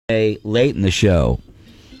Late in the show,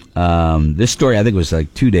 this story I think was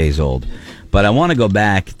like 2 days old, but I want to go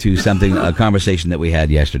back to a conversation that we had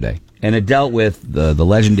yesterday, and it dealt with the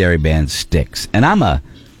legendary band Styx, and I'm a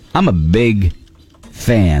big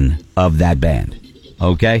fan of that band.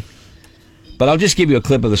 Okay, but I'll just give you a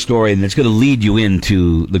clip of the story, and it's going to lead you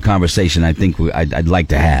into the conversation I think I'd like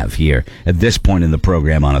to have here at this point in the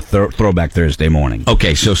program on a Throwback Thursday morning.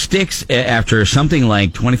 Okay, so Styx, after something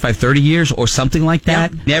like 25, 30 years or something like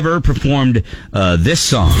that, never performed this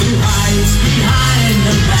song.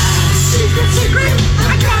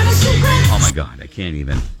 Oh my God, I can't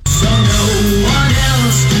even. So no one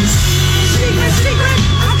else can see.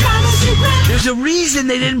 Secret. There's a reason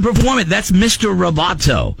they didn't perform it. That's Mr.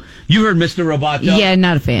 Roboto. You heard Mr. Roboto? Yeah,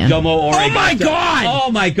 not a fan. Domo Oregato. Oh my God!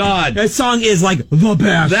 Oh my God! That song is like the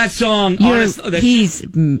best. That song. He's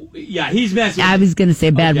messing. I was going to say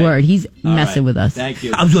a bad word. He's messing with us. Thank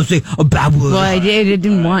you. I was going to say a bad word. Well, I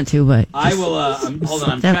didn't want to, but I will. Hold on,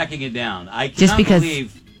 I'm tracking it down. I cannot just because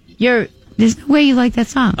believe there's no way you like that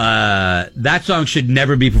song. That song should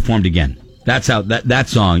never be performed again. That's how that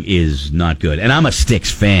song is not good. And I'm a Styx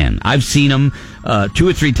fan. I've seen them 2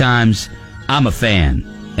 or 3 times. I'm a fan.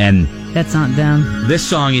 And that's not them. This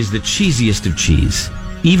song is the cheesiest of cheese.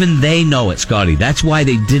 Even they know it, Scotty. That's why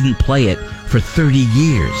they didn't play it for 30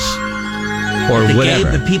 years. Or they whatever.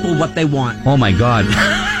 gave the people what they want. Oh my God.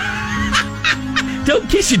 Don't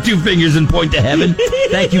kiss your 2 fingers and point to heaven.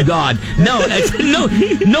 Thank you, God. No,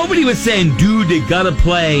 nobody was saying, dude, they gotta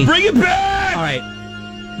play. Bring it back! All right.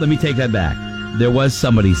 Let me take that back. There was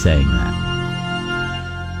somebody saying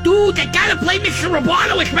that. Dude, they gotta play Mr.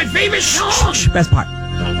 Roboto. It's my favorite song. Best part.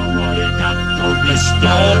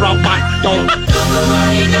 Mr. Roboto.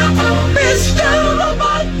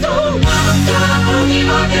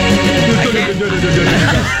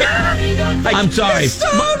 I'm sorry. Mr.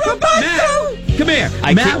 Roboto. Come here.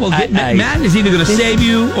 Matt is either going to save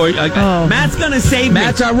you or... Matt's going to save me.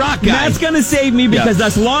 Matt's our rock guy. Matt's going to save me because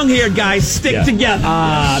us long-haired guys stick together.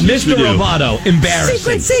 Mr. Roboto.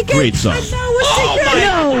 Embarrassing. Secret. Great song. Oh, my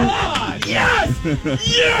God. Yes.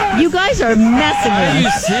 Yes. You guys are messing with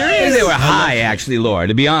us. Are you serious? They were high, actually, Laura,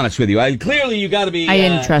 to be honest with you. Clearly, you got to be... I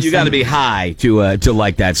didn't trust you got to be high to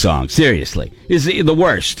like that song. Seriously. It's the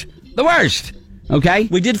worst. The worst. Okay?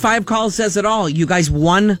 We did 5 calls, says it all. You guys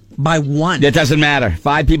won by 1. It doesn't matter.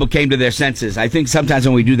 5 people came to their senses. I think sometimes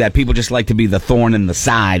when we do that, people just like to be the thorn in the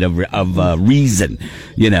side of reason,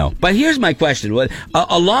 you know. But here's my question.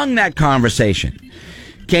 Along that conversation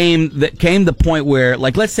came the point where,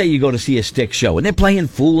 like, let's say you go to see a Styx show and they're playing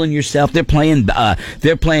 "Fooling Yourself." They're playing all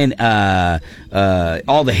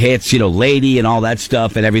the hits, you know, "Lady" and all that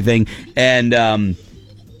stuff and everything. And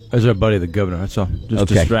As our buddy, the governor. That's all. Just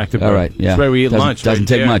distracted. All right. Yeah. That's where we eat lunch. Doesn't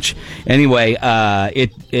take much. Anyway,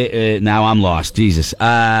 now I'm lost. Jesus.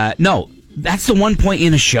 No, that's the one point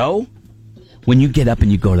in a show when you get up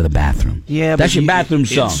and you go to the bathroom. Yeah, that's your bathroom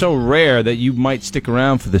song. It's so rare that you might stick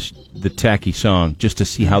around for the tacky song just to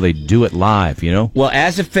see how they do it live. You know. Well,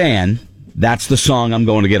 as a fan, that's the song I'm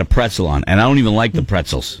going to get a pretzel on, and I don't even like the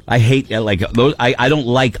pretzels. I hate those. I don't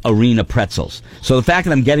like arena pretzels. So the fact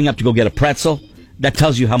that I'm getting up to go get a pretzel. That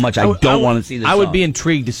tells you how much I don't want to see this song. I would be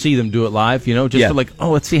intrigued to see them do it live, you know, just to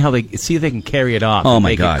let's see if they can carry it off. Oh and my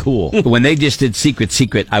make God, it cool. When they just did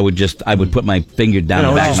Secret, I would put my finger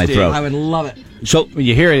down the back of my throat. I would love it. So when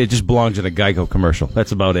you hear it, it just belongs in a Geico commercial.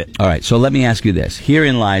 That's about it. All right, so let me ask you this.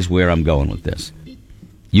 Herein lies where I'm going with this.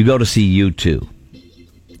 You go to see U2.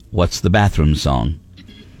 What's the bathroom song?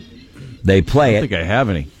 They play it. I don't think I have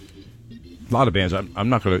any. A lot of bands. I'm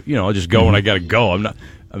not going to. I'll just go when I got to go. I'm not.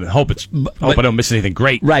 I hope I don't miss anything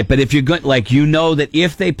great. Right, but if you're good, like, you know that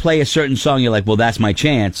if they play a certain song, you're like, well, that's my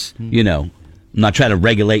chance. You know, I'm not trying to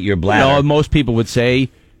regulate your bladder. No, most people would say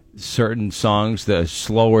certain songs, the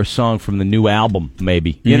slower song from the new album,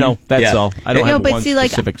 maybe. Mm-hmm. You know, that's all. I don't have one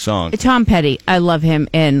specific song. Tom Petty, I love him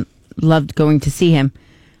and loved going to see him.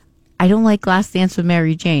 I don't like Last Dance with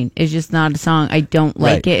Mary Jane. It's just not a song. I don't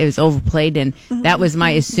like it. It was overplayed, and that was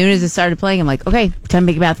as soon as it started playing, I'm like, okay, time to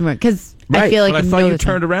make a bathroom because I feel like I thought you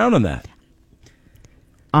turned around on that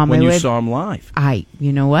when you saw him live.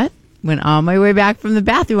 You know what? When on my way back from the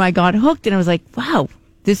bathroom, I got hooked, and I was like, wow,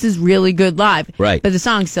 this is really good live. Right. But the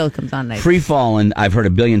song still comes on nice. Free Fallin', I've heard a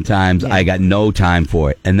billion times. Yeah. I got no time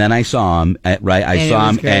for it. And then I saw him,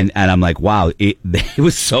 and I'm like, wow, it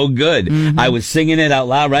was so good. Mm-hmm. I was singing it out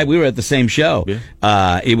loud, right? We were at the same show.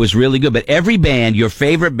 Yeah. It was really good. But every band, your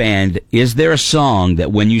favorite band, is there a song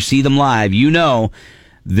that when you see them live, you know,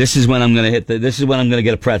 this is when I'm going to this is when I'm going to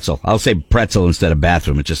get a pretzel. I'll say pretzel instead of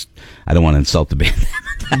bathroom. It's just, I don't want to insult the band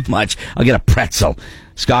that much. I'll get a pretzel.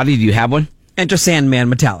 Scotty, do you have one? Enter Sandman,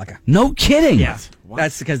 Metallica. No kidding. Yeah.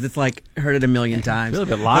 That's because it's like heard it a million times. It's a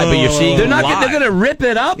little bit live, but you're seeing They're them not. live. They're going to rip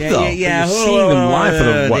it up, though. Yeah. You're seeing them live for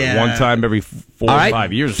the one time every 4 or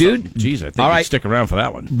 5 years, dude. Jeez, I think All right. you'd stick around for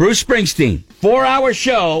that one. Bruce Springsteen, 4-hour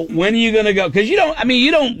show. When are you going to go? Because you don't. I mean,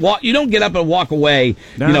 you don't get up and walk away.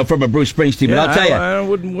 No. From a Bruce Springsteen. Yeah, but I'll tell you, I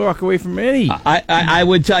wouldn't walk away from any. I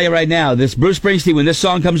would tell you right now, this Bruce Springsteen. When this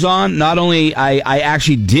song comes on, not only I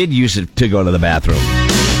actually did use it to go to the bathroom.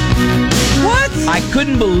 What? I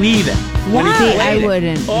couldn't believe it. Why? I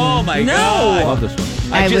wouldn't. Oh my No. God! I love this one.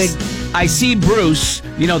 I see Bruce,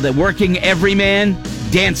 the working everyman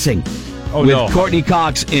dancing Oh, with no. Courtney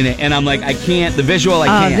Cox in it, and I'm like, I can't. The visual, I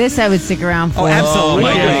can't. This I would stick around for. Oh, absolutely.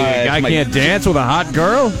 my God. A guy can't dance with a hot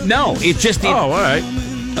girl? No, it's just. Oh, all right.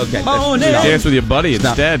 Okay. Oh, that's- no. Dance with your buddy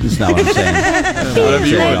That's instead. That's not what I'm saying. Whatever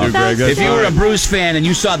you want to do, Greg. If you were a Bruce fan and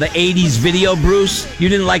you saw the 80s video Bruce, you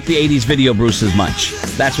didn't like the 80s video Bruce as much.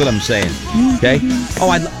 That's what I'm saying. Okay? Oh,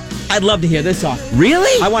 I'd love to hear this song.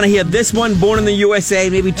 Really? I want to hear this one, Born in the USA,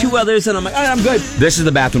 maybe 2 others, and I'm like, all right, I'm good. This is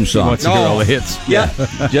the bathroom song. Wants to hear all the hits. Yeah.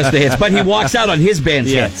 Just the hits. But he walks out on his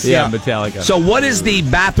band's hits. Yeah, Metallica. So what is the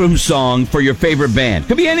bathroom song for your favorite band?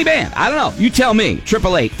 Could be any band. I don't know. You tell me.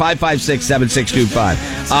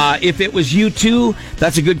 888-556-7625. If it was U2,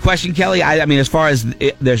 that's a good question, Kelly. I mean, as far as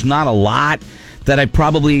there's not a lot that I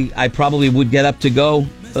probably would get up to go.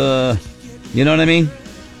 You know what I mean?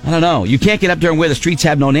 I don't know. You can't get up there and Where the Streets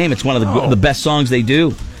Have No Name. It's one of the best songs they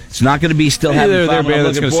do. It's not going to be Still Having They're Fun. a band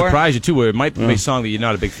that's going to surprise you, too, where it might be a song that you're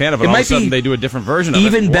not a big fan of, and all of a sudden they do a different version of it.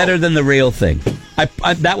 Even better than The Real Thing.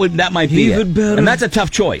 That might be Even it. better. And that's a tough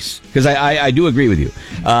choice, because I do agree with you.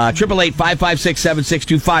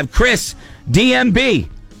 888-556-7625. Chris, DMB,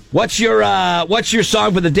 what's your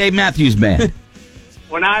song for the Dave Matthews Band?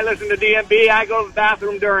 When I listen to DMB, I go to the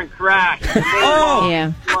bathroom during Crash.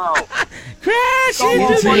 Yeah. Crash Domo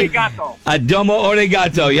into Arigato. Domo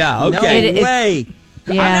Arigato, yeah, okay. No way.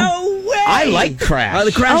 Yeah. No way. I like Crash.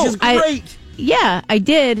 The Crash Oh, is great. Yeah, I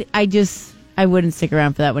did. I wouldn't stick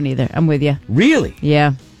around for that one either. I'm with you. Really?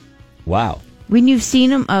 Yeah. Wow. When you've seen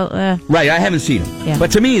them, Right, I haven't seen him. Yeah. But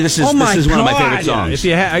to me, this is one of my favorite songs.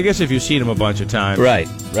 I guess if you've seen them a bunch of times. Right.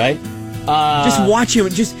 Just watch him.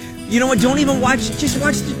 You know what? Don't even watch. Just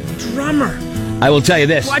watch the drummer. I will tell you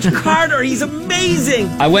this. Watch Carter. He's amazing.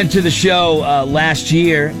 I went to the show last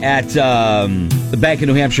year at the Bank of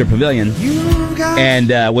New Hampshire Pavilion, and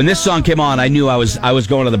when this song came on, I knew I was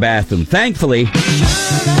going to the bathroom. Thankfully,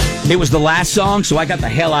 it was the last song, so I got the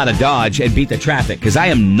hell out of Dodge and beat the traffic, because I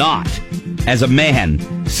am not, as a man,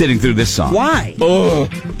 sitting through this song. Why? Oh,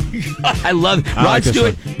 I love Rod like this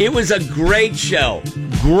Stewart. It was a great show.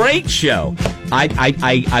 Great show.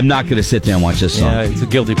 I'm not going to sit there and watch this song. Yeah, it's a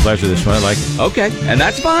guilty pleasure, this one. I like it. Okay, and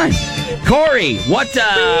that's fine. Corey, what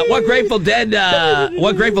Grateful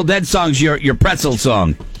Dead song's your pretzel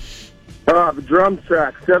song? The drum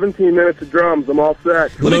track, 17 minutes of drums. I'm all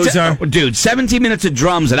set. Dude, 17 minutes of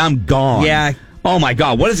drums and I'm gone. Yeah. Oh my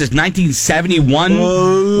God, what is this, 1971?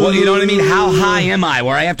 Well, you know what I mean? How high am I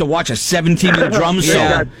where I have to watch a 17-minute drum solo?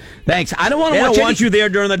 Yeah. Thanks. I don't want They to watch don't want you there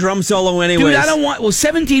during the drum solo anyways. Dude, I don't want...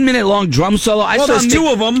 17-minute long drum solo. I Well, saw there's 2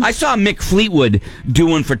 of them. I saw Mick Fleetwood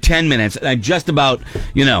doing for 10 minutes, and I just about,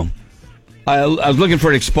 I was looking for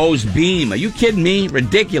an exposed beam. Are you kidding me?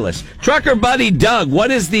 Ridiculous. Trucker buddy Doug, what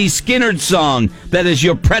is the Skynyrd song that is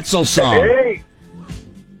your pretzel song? Hey,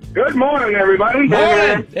 good morning, everybody.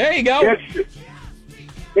 Morning. There you go.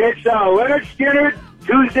 It's Leonard Skinner,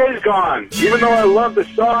 Tuesday's Gone. Even though I love the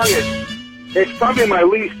song, it's probably my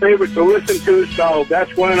least favorite to listen to, so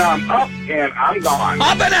that's when I'm up and I'm gone.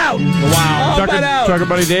 Up and out. Wow. Up and out. Trucker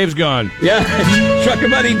Buddy Dave's gone. Yeah. Trucker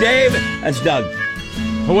buddy Dave. That's Doug.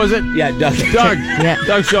 Who was it? Yeah, Doug. Doug. Yeah.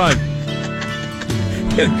 Doug's gone.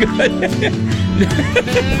 Good.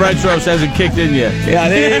 French roast hasn't kicked in yet. Yeah,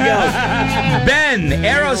 there you go. Ben,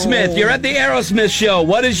 Aerosmith. You're at the Aerosmith show.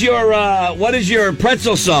 What is your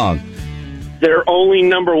pretzel song? Their only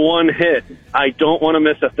 #1 hit. I don't want to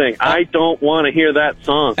miss a thing. I don't want to hear that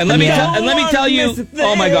song. And let me tell you.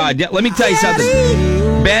 Oh my God! Yeah, let me tell you something,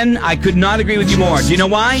 Ben. I could not agree with you more. Do you know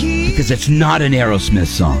why? Because it's not an Aerosmith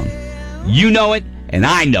song. You know it, and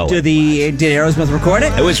I know it. Did Aerosmith record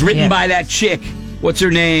it? It was written by that chick. What's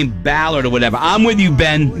her name? Ballard or whatever. I'm with you,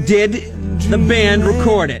 Ben. Did the band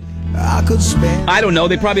record it? I don't know.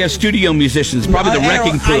 They probably have studio musicians. Probably the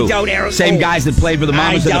Wrecking Crew. I doubt Aerosmith. Same guys that played for the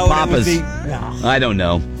Mamas and the Papas. I don't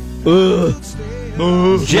know.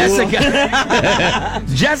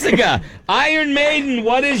 Jessica, Iron Maiden.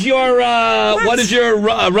 What is your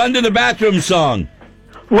run to the bathroom song?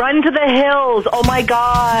 Run to the Hills. Oh, my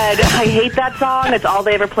God. I hate that song. It's all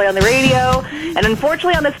they ever play on the radio. And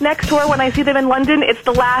unfortunately, on this next tour, when I see them in London, it's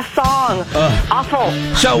the last song. Awful.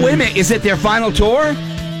 So, wait a minute. Is it their final tour?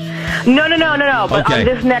 No. But on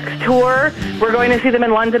this next tour, we're going to see them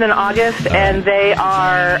in London in August, and they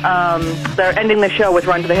are they're ending the show with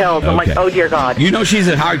Run to the Hills. I'm like, oh, dear God. You know she's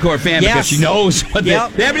a hardcore fan because she knows what they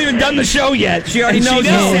haven't even done the show yet. She already knows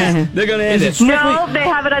they're going to end it. No, they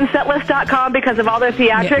have it on setlist.com because of all their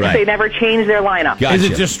theatrics. Right. They never change their lineup. Gotcha. Is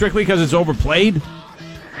it just strictly because it's overplayed?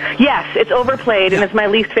 Yes, it's overplayed, and it's my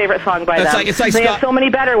least favorite song by them. They have so many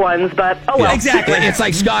better ones, but oh well. Exactly. It's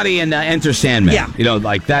like Scotty and Enter Sandman. Yeah. You know,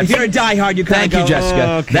 like that. If you're a diehard, you kind of go, Thank you,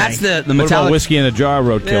 Jessica. okay. That's the What Metallica. about Whiskey in a Jar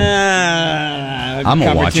Roadkill? I'm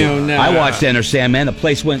going to watch it. I watched Enter Sandman. The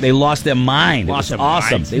place went, they lost their mind. It was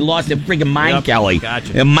awesome. They lost their freaking mind, Kelly.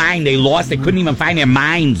 Gotcha. Their mind, they lost. They couldn't even find their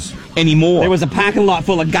minds anymore. There was a parking lot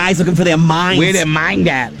full of guys looking for their minds. Where their mind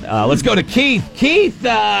at? Let's go to Keith. Keith,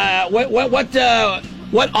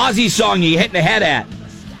 what Ozzy song are you hitting the head at?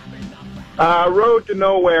 Road to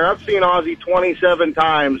Nowhere. I've seen Ozzy 27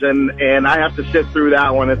 times, and I have to sit through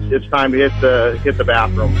that one. It's time to hit the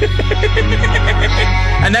bathroom.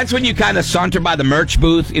 And that's when you kind of saunter by the merch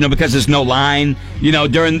booth, you know, because there's no line, you know,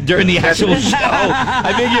 during the actual show.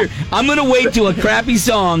 I figure I'm going to wait till a crappy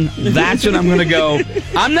song. That's when I'm going to go.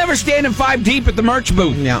 I'm never standing 5 deep at the merch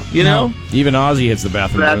booth. No. You know? Even Ozzy hits the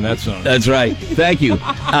bathroom during that song. That's right. Thank you.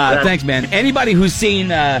 Thanks, man. Anybody who's seen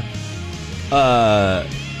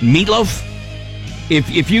Meatloaf?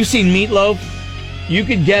 If you've seen Meatloaf, you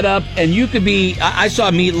could get up and you could be. I saw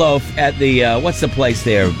Meatloaf at the what's the place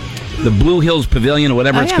there, the Blue Hills Pavilion or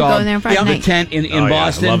whatever it's called. Going there Friday the night. tent in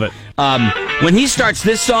Boston. I love it. When he starts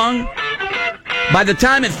this song, by the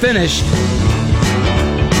time it finished,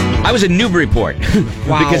 I was in Newburyport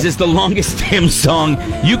because it's the longest damn song.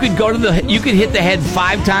 You could you could hit the head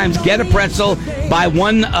 5 times, get a pretzel, buy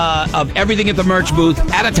one of everything at the merch booth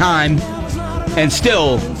at a time, and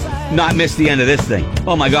still not miss the end of this thing.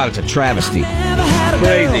 Oh my God, it's a travesty.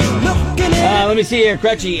 Crazy. Let me see here,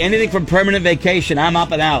 Crutchy. Anything from Permanent Vacation? I'm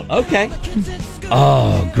up and out. Okay.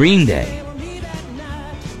 Oh, Green Day.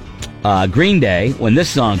 Green Day, when this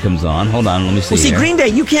song comes on, hold on, let me see. Well, see, here. Green Day,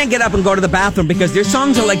 you can't get up and go to the bathroom because their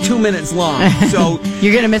songs are like 2 minutes long. So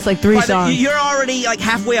You're going to miss like 3 songs. You're already like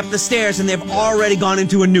halfway up the stairs and they've already gone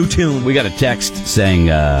into a new tune. We got a text saying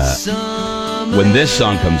when this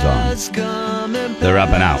song comes on, they're up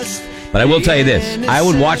and out. But I will tell you this, I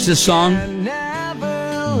would watch this song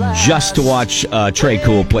just to watch Trey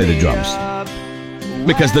Cool play the drums.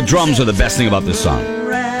 Because the drums are the best thing about this song.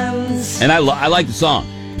 And I like the song.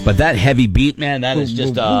 But that heavy beat, man, that is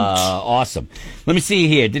just awesome. Let me see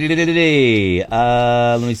here.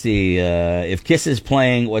 Let me see. If Kiss is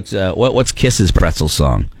playing, what's Kiss's pretzel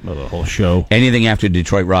song? Oh, the whole show. Anything after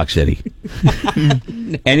Detroit Rock City.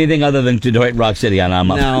 Anything other than Detroit Rock City, and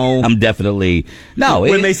I'm definitely no.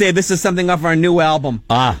 When they say this is something off our new album.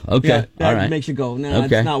 Okay, Yeah, that all right. makes you go, no, Okay.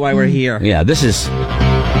 that's not why we're here. Yeah, this is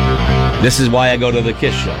why I go to the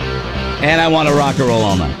Kiss show, and I want to rock and roll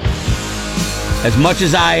all night. As much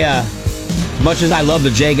as I love the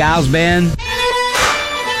Jay Giles band.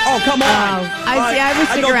 Oh, come on. I would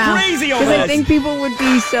stick go around. crazy over Because I this. think people would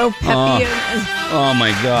be so peppy. Oh my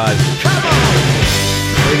God!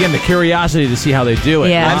 But again, the curiosity to see how they do it.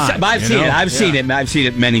 Yeah. I've seen it. I've seen it. I've seen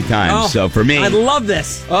it many times. Oh, so for me, I love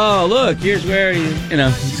this. oh look, here's where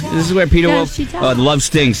this is where Peter Yeah, Wolf she tells. Love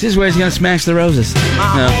Stinks. This is where he's gonna smash the roses. No,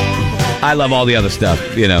 I love all the other stuff.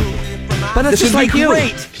 But This just would be like you.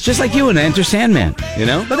 great. It's just like you and Enter Sandman.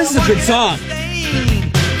 But this is a good song.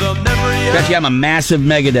 Actually, I'm a massive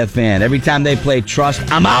Megadeth fan. Every time they play Trust,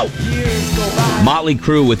 I'm out. Motley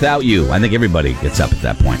Crue, Without You. I think everybody gets up at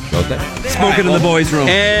that point. Okay. Smoking in the boys' room.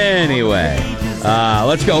 Anyway,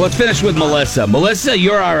 let's go. Let's finish with Melissa. Melissa,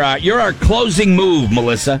 you're our closing move,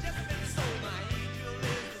 Melissa.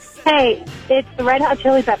 Hey, it's the Red Hot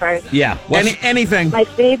Chili Peppers. Yeah. Anything. My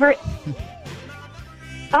favorite.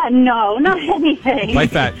 No, not anything.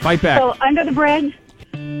 Fight back. Fight back. So, Under the Bridge.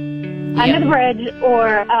 Under the Bridge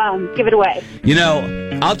or Give It Away.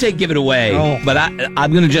 I'll take Give It Away, but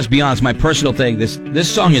I'm going to just be honest. My personal thing, this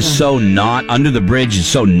song is so not, Under the Bridge is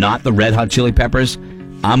so not the Red Hot Chili Peppers.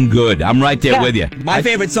 I'm good. I'm right there with you. My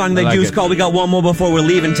favorite song they like do is it. called We Got One More Before We're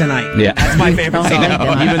Leaving Tonight. Yeah. That's my favorite song.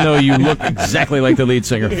 Even though you look exactly like the lead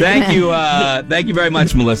singer. Thank you very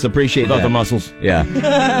much, Melissa. Appreciate Without that. the muscles. Yeah,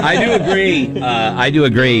 I do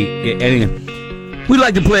agree. We'd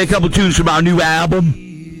like to play a couple tunes from our new album.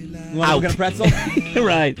 Want to get a pretzel?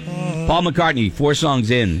 Right. Paul McCartney, 4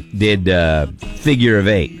 songs in, did Figure of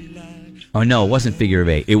 8. Oh, no, it wasn't Figure of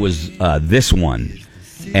 8. It was this one.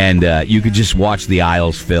 and you could just watch the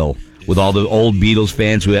aisles fill with all the old Beatles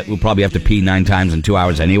fans who probably have to pee 9 times in 2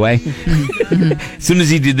 hours anyway. As soon as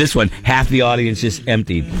he did this one, half the audience just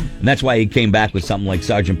emptied. And that's why he came back with something like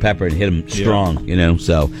Sgt. Pepper and hit him strong, you know.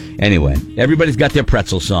 So, anyway, everybody's got their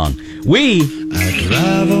pretzel song. We'll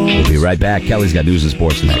be right back. Kelly's got news and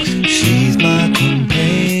sports next. She's my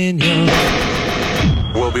companion.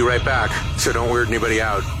 We'll be right back, so don't weird anybody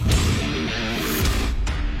out.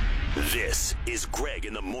 This is Greg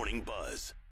in the Morning Buzz.